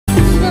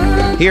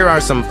Here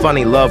are some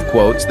funny love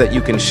quotes that you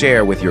can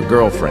share with your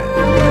girlfriend.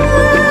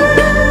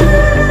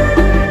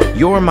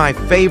 You're my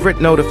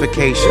favorite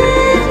notification.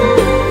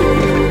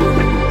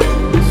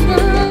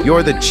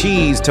 You're the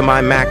cheese to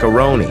my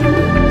macaroni.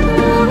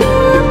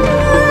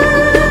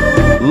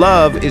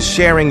 Love is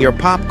sharing your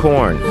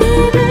popcorn.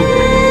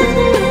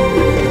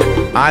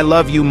 I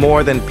love you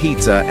more than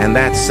pizza, and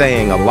that's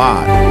saying a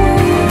lot.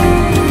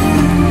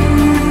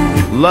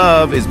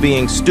 Love is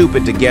being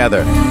stupid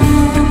together.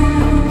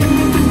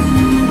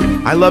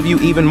 I love you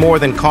even more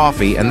than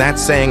coffee, and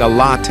that's saying a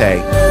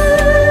latte.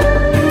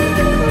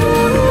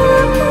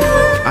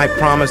 I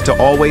promise to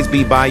always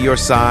be by your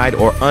side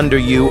or under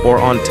you or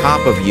on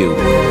top of you.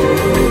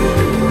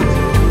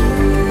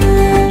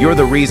 You're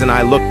the reason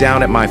I look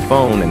down at my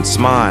phone and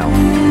smile.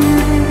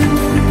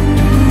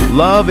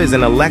 Love is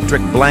an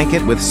electric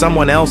blanket with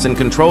someone else in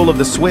control of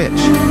the switch.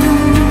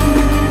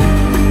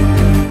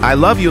 I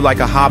love you like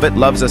a hobbit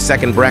loves a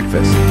second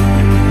breakfast.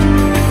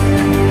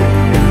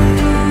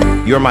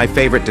 You're my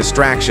favorite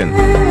distraction.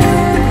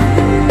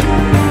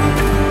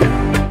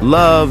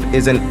 Love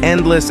is an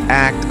endless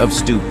act of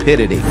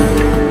stupidity.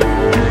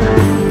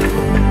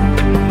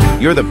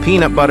 You're the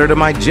peanut butter to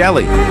my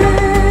jelly.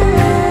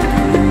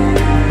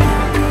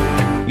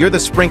 You're the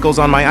sprinkles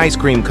on my ice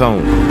cream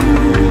cone.